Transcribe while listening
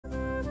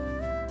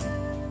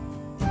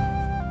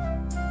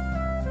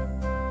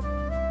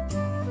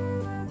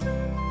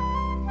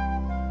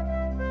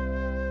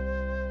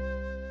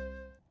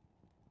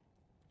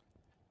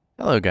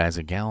Hello guys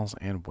and gals,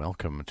 and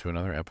welcome to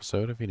another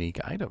episode of Unique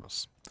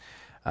Items.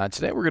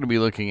 Today we're going to be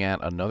looking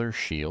at another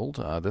shield.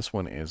 This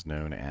one is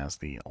known as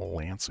the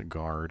Lance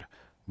Guard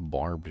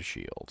Barbed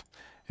Shield.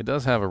 It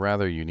does have a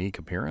rather unique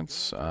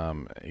appearance,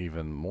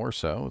 even more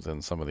so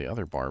than some of the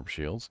other Barbed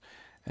shields,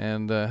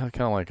 and had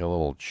kind of like a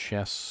little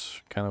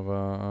chess, kind of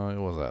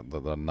a, what was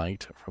that, the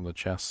knight from the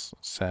chess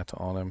set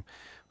on him,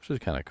 which is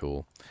kind of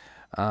cool.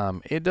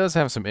 It does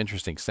have some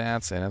interesting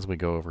stats, and as we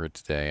go over it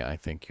today, I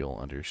think you'll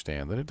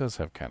understand that it does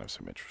have kind of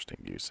some interesting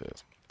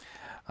uses.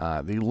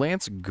 The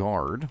Lance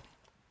Guard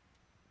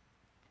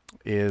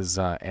is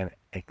an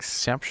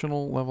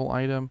exceptional level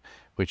item,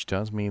 which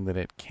does mean that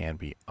it can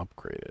be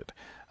upgraded.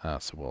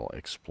 So we'll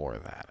explore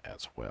that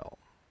as well.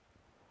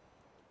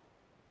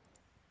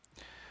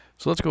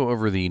 So let's go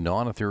over the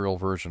non-ethereal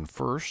version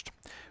first,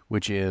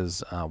 which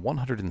is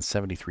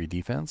 173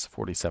 defense,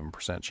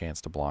 47% chance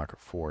to block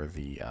for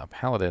the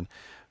Paladin,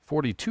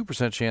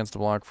 42% chance to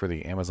block for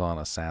the Amazon,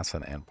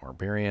 Assassin, and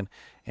Barbarian,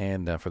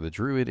 and for the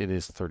Druid it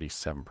is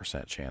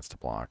 37% chance to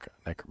block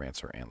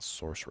Necromancer and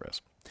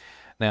Sorceress.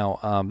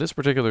 Now, this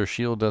particular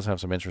shield does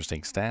have some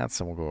interesting stats,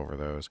 and we'll go over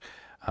those.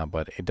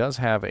 But it does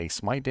have a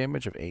smite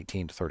damage of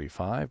 18 to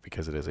 35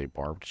 because it is a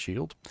barbed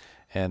shield,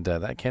 and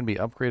that can be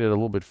upgraded a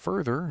little bit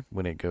further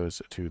when it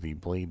goes to the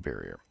blade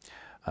barrier.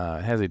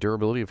 It has a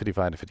durability of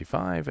 55 to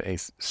 55, a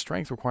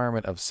strength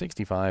requirement of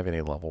 65, and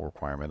a level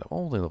requirement of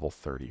only level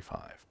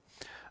 35.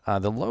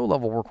 The low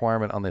level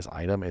requirement on this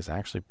item is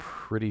actually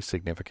pretty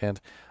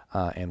significant,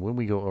 and when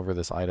we go over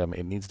this item,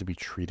 it needs to be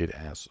treated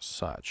as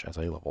such, as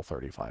a level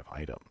 35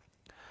 item.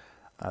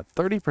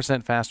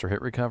 30% faster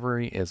hit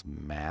recovery is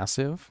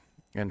massive,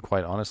 and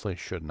quite honestly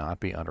should not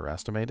be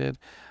underestimated.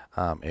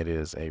 It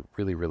is a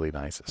really, really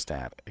nice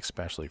stat,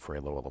 especially for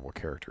a lower level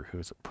character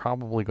who's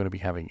probably going to be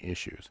having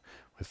issues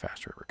with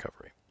faster hit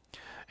recovery.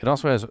 It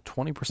also has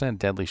 20%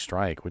 deadly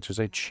strike, which is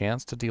a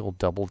chance to deal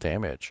double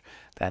damage.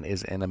 That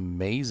is an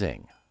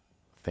amazing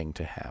thing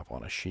to have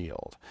on a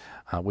shield,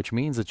 which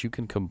means that you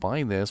can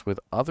combine this with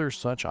other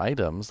such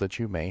items that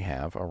you may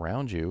have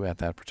around you at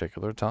that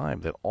particular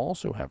time that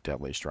also have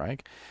deadly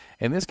strike,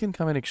 and this can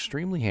come in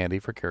extremely handy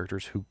for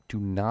characters who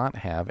do not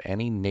have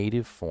any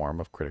native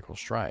form of critical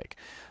strike.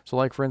 So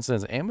like for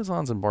instance,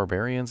 Amazons and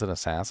Barbarians and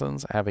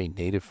Assassins have a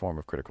native form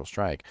of critical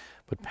strike,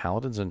 but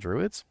Paladins and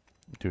Druids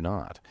do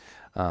not.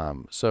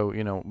 So,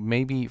 you know,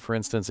 maybe, for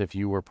instance, if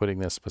you were putting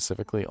this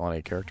specifically on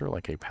a character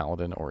like a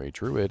Paladin or a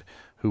Druid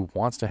who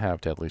wants to have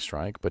Deadly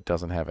Strike but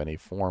doesn't have any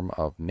form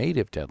of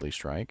native Deadly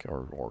Strike,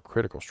 or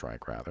Critical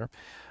Strike, rather,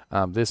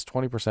 this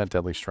 20%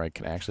 Deadly Strike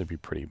can actually be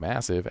pretty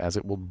massive, as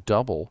it will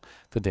double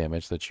the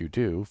damage that you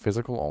do,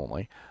 physical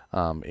only,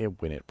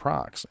 when it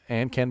procs,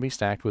 and can be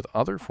stacked with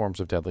other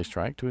forms of Deadly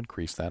Strike to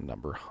increase that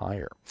number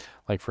higher.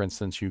 Like, for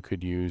instance, you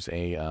could use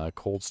a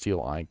Cold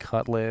Steel Eye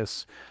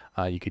Cutlass,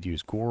 you could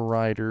use Gore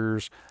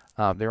Riders.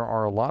 There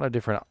are a lot of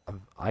different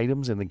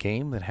items in the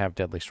game that have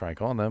Deadly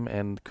Strike on them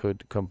and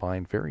could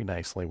combine very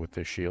nicely with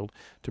this shield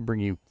to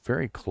bring you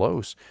very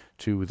close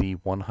to the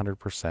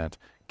 100%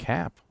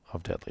 cap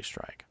of Deadly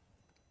Strike.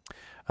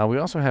 We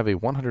also have a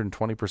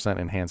 120%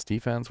 enhanced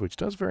defense, which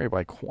does vary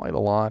by quite a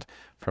lot,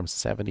 from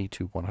 70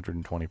 to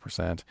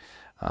 120%.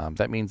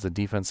 That means the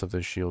defense of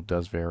this shield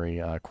does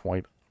vary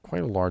quite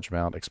a large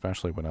amount,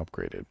 especially when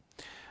upgraded.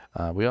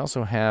 We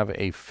also have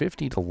a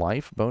 50 to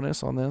life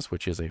bonus on this,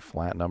 which is a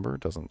flat number,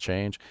 doesn't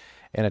change.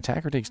 An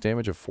attacker takes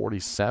damage of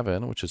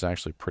 47, which is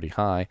actually pretty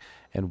high,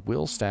 and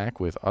will stack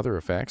with other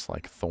effects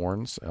like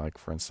thorns. Like,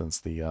 for instance,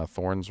 the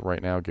thorns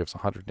right now gives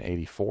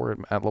 184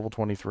 at level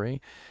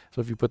 23. So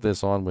if you put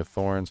this on with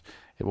thorns,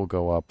 it will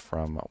go up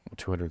from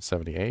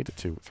 278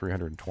 to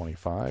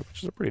 325,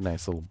 which is a pretty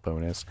nice little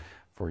bonus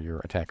for your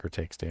attacker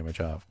takes damage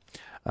of.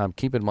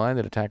 Keep in mind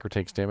that attacker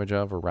takes damage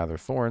of, or rather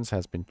thorns,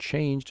 has been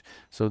changed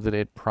so that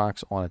it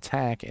procs on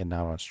attack and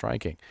not on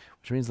striking,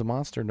 which means the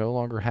monster no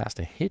longer has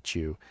to hit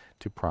you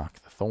to proc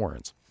the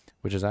thorns,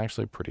 which is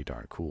actually pretty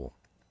darn cool.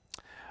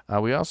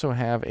 We also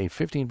have a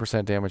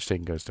 15% damage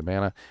taken goes to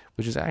mana,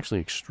 which is actually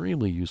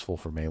extremely useful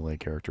for melee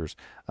characters,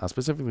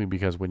 specifically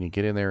because when you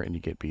get in there and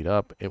you get beat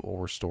up, it will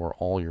restore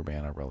all your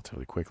mana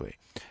relatively quickly.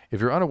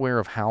 If you're unaware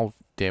of how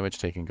damage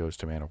taken goes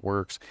to mana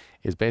works,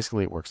 is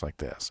basically it works like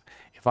this.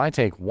 If I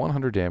take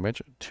 100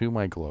 damage to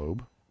my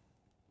globe,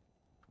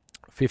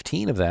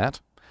 15 of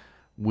that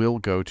will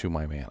go to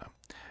my mana.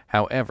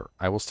 However,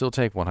 I will still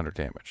take 100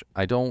 damage.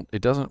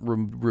 It doesn't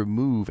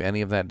remove any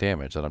of that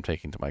damage that I'm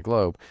taking to my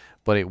globe,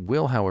 but it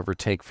will, however,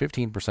 take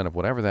 15% of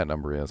whatever that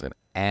number is and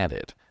add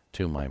it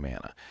to my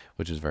mana,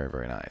 which is very,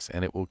 very nice.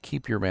 And it will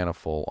keep your mana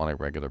full on a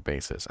regular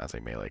basis as a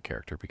melee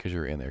character because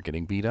you're in there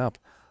getting beat up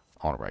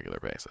on a regular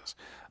basis,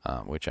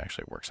 which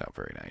actually works out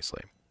very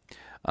nicely.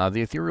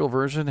 The ethereal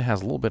version has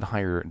a little bit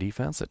higher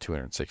defense at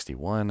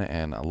 261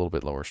 and a little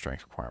bit lower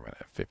strength requirement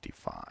at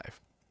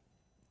 55.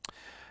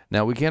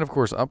 Now, we can, of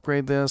course,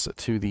 upgrade this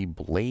to the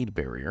blade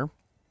barrier.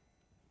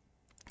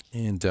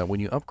 And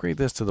when you upgrade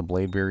this to the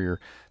blade barrier,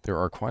 there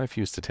are quite a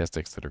few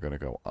statistics that are going to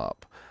go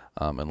up.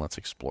 And let's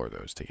explore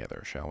those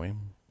together, shall we?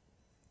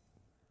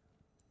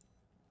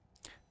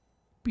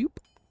 Boop.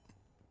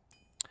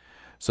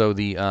 So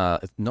the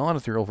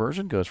non-ethereal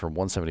version goes from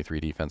 173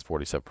 defense,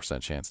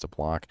 47% chance to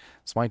block,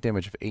 smite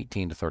damage of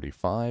 18 to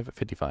 35,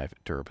 55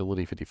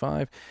 durability,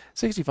 55,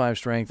 65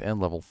 strength, and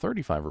level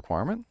 35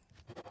 requirement.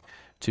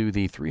 To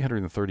the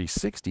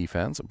 336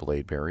 defense,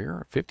 blade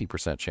barrier,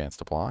 50% chance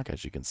to block.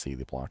 As you can see,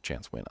 the block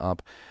chance went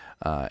up.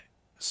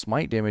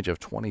 Smite damage of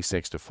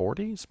 26 to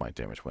 40. Smite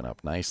damage went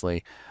up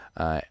nicely.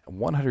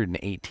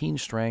 118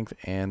 strength,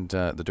 and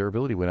the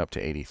durability went up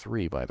to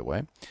 83, by the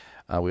way.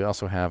 We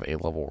also have a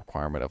level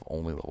requirement of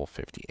only level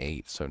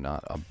 58, so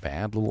not a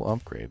bad little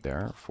upgrade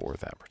there for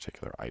that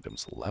particular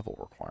item's level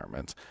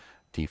requirement.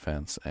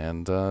 Defense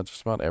and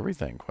just about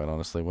everything, quite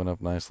honestly, went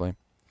up nicely.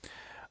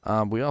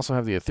 We also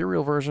have the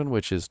ethereal version,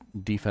 which is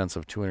defense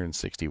of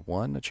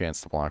 261, a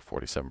chance to block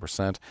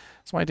 47%,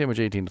 smite damage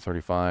 18 to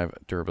 35,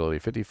 durability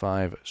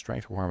 55,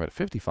 strength requirement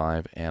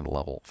 55, and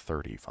level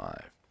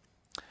 35,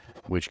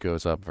 which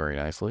goes up very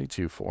nicely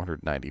to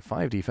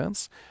 495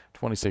 defense,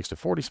 26 to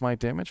 40 smite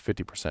damage,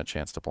 50%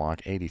 chance to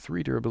block,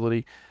 83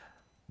 durability,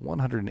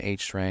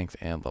 108 strength,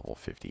 and level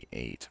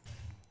 58.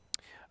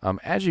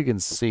 As you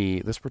can see,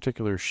 this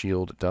particular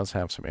shield does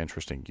have some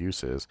interesting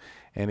uses,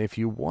 and if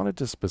you wanted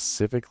to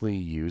specifically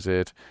use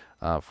it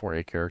for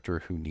a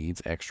character who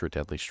needs extra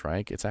deadly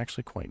strike, it's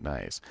actually quite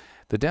nice.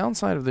 The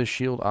downside of this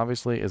shield,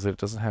 obviously, is that it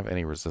doesn't have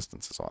any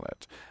resistances on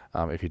it.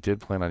 If you did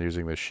plan on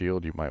using this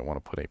shield, you might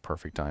want to put a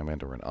perfect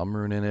diamond or an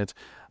rune in it,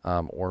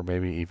 or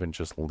maybe even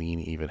just lean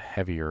even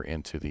heavier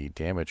into the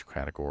damage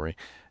category,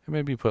 and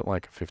maybe put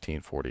like a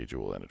 1540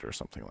 jewel in it or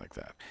something like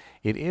that.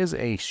 It is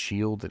a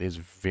shield that is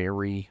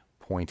very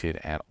pointed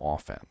at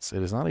offense.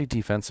 It is not a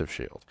defensive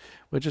shield,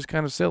 which is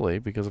kind of silly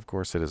because, of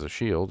course, it is a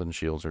shield, and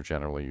shields are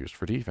generally used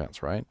for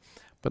defense, right?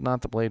 But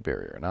not the blade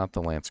barrier, not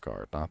the lance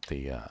guard, not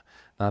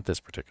this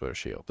particular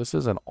shield. This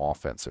is an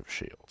offensive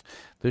shield.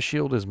 This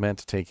shield is meant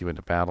to take you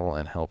into battle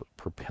and help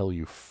propel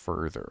you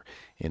further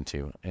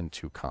into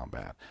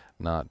combat,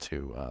 not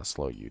to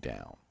slow you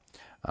down.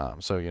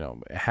 So, you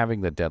know, having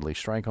the deadly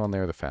strike on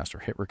there, the faster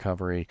hit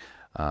recovery,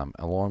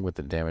 along with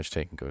the damage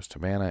taken goes to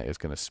mana, is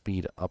going to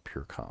speed up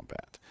your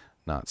combat,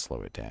 not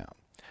slow it down.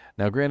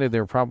 Now, granted,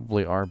 there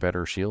probably are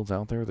better shields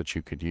out there that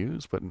you could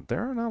use, but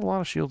there are not a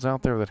lot of shields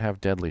out there that have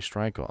deadly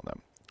strike on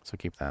them, so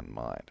keep that in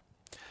mind.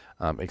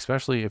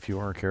 Especially if you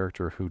are a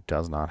character who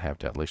does not have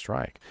deadly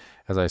strike.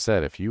 As I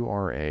said, if you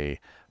are a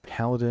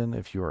paladin,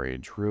 if you are a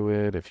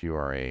druid, if you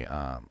are a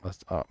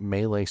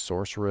melee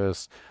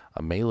sorceress,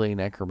 a melee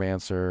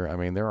necromancer, I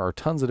mean, there are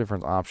tons of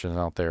different options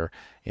out there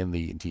in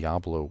the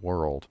Diablo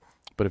world.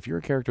 But if you're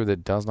a character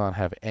that does not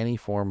have any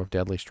form of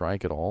deadly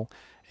strike at all,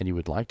 and you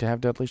would like to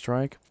have deadly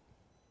strike,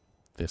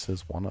 this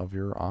is one of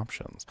your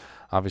options.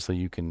 Obviously,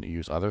 you can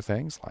use other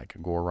things like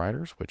Gore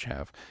Riders, which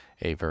have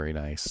a very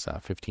nice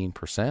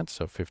 15%,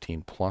 so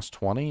 15 plus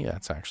 20.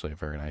 That's actually a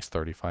very nice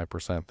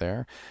 35%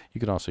 there. You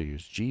can also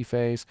use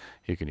G-Phase.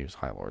 You can use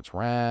High Lord's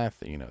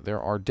Wrath. You know,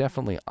 there are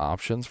definitely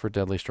options for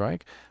Deadly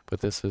Strike, but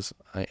this is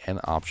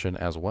an option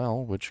as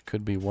well, which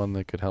could be one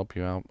that could help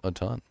you out a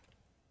ton.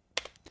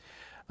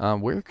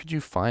 Where could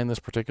you find this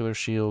particular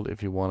shield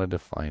if you wanted to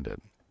find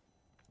it?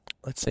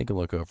 Let's take a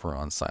look over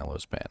on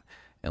Silo's Pen,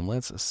 and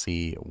let's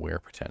see where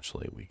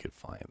potentially we could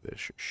find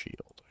this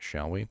shield,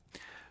 shall we?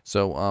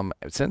 So,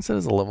 since it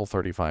is a level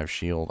 35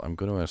 shield, I'm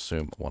going to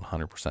assume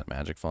 100%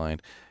 Magic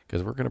Find,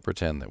 because we're going to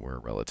pretend that we're a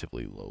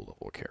relatively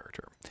low-level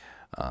character.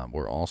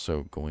 We're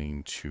also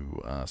going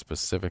to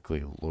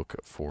specifically look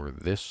for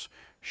this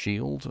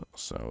shield,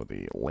 so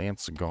the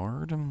Lance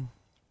Guard.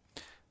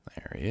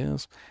 There he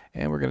is.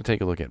 And we're going to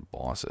take a look at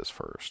bosses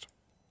first.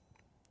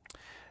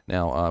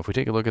 Now, if we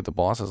take a look at the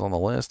bosses on the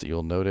list,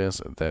 you'll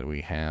notice that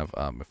we have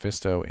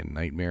Mephisto in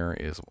Nightmare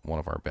is one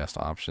of our best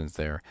options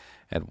there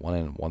at 1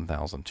 in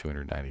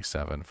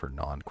 1,297 for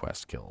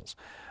non-quest kills.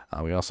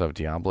 We also have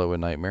Diablo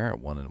in Nightmare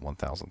at 1 in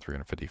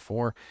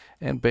 1,354,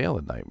 and Baal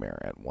in Nightmare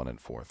at 1 in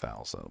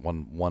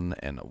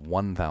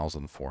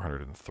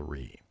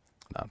 1,403.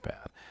 Not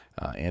bad.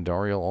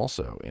 Andariel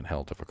also in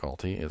Hell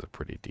difficulty is a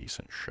pretty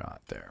decent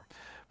shot there.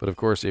 But of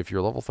course, if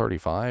you're level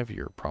 35,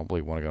 you're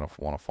probably going to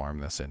want to farm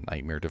this in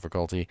Nightmare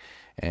difficulty.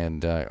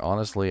 And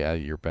honestly,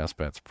 your best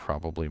bet's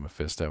probably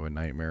Mephisto in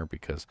Nightmare,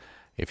 because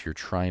if you're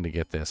trying to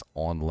get this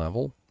on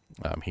level,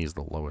 he's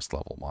the lowest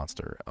level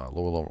monster,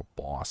 lower level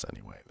boss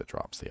anyway, that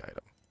drops the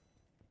item.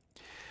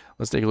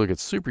 Let's take a look at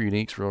super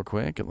uniques real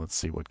quick, and let's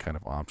see what kind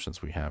of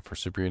options we have for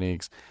super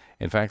uniques.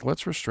 In fact,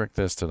 let's restrict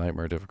this to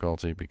Nightmare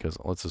difficulty, because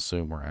let's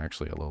assume we're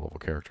actually a low-level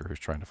character who's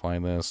trying to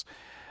find this.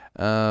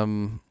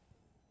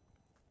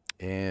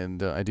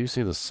 And I do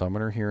see the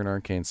Summoner here in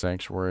Arcane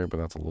Sanctuary, but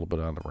that's a little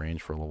bit out of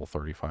range for a level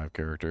 35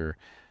 character.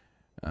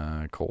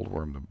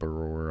 Coldworm the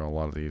Burrower, a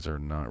lot of these are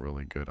not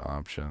really good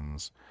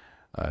options.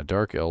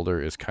 Dark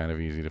Elder is kind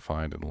of easy to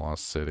find in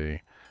Lost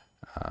City,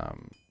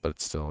 but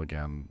it's still,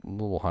 again, a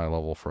little high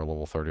level for a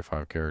level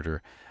 35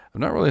 character. I'm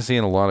not really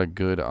seeing a lot of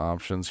good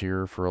options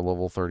here for a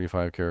level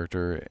 35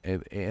 character,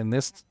 and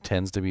this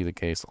tends to be the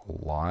case a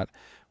lot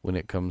when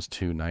it comes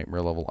to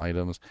Nightmare level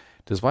items,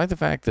 despite the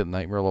fact that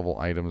Nightmare level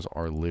items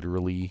are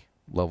literally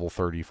level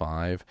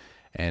 35,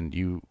 and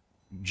you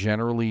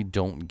generally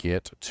don't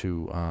get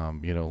to,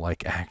 you know,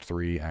 like Act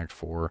 3, Act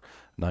 4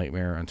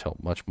 Nightmare until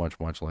much, much,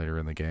 much later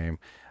in the game.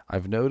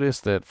 I've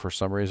noticed that for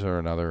some reason or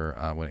another,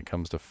 when it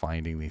comes to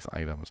finding these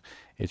items,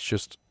 it's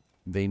just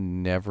they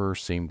never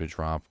seem to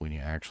drop when you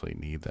actually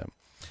need them.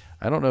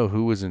 I don't know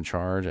who was in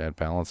charge at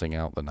balancing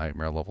out the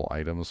Nightmare level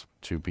items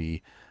to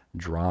be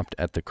dropped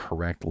at the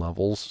correct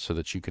levels so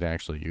that you could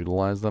actually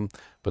utilize them,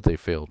 but they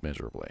failed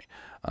miserably.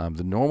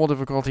 The normal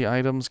difficulty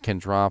items can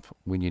drop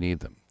when you need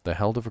them. The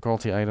hell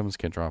difficulty items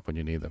can drop when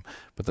you need them.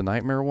 But the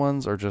Nightmare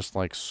ones are just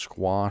like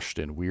squashed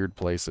in weird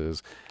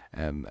places,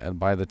 and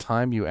by the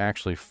time you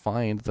actually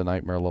find the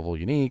Nightmare level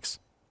uniques,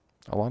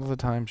 a lot of the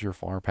times you're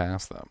far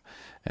past them,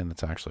 and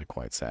it's actually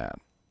quite sad.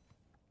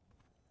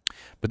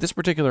 But this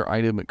particular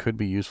item, it could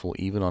be useful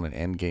even on an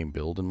endgame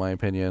build, in my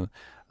opinion,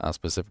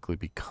 specifically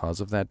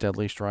because of that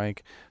Deadly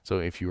Strike. So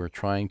if you are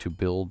trying to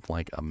build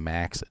like a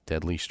max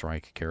Deadly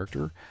Strike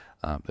character,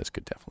 this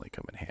could definitely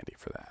come in handy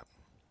for that.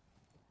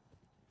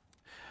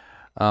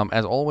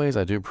 As always,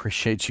 I do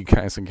appreciate you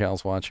guys and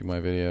gals watching my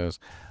videos,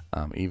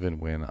 even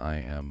when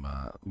I am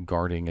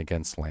guarding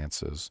against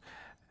lances.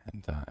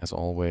 And as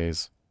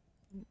always,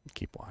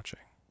 keep watching.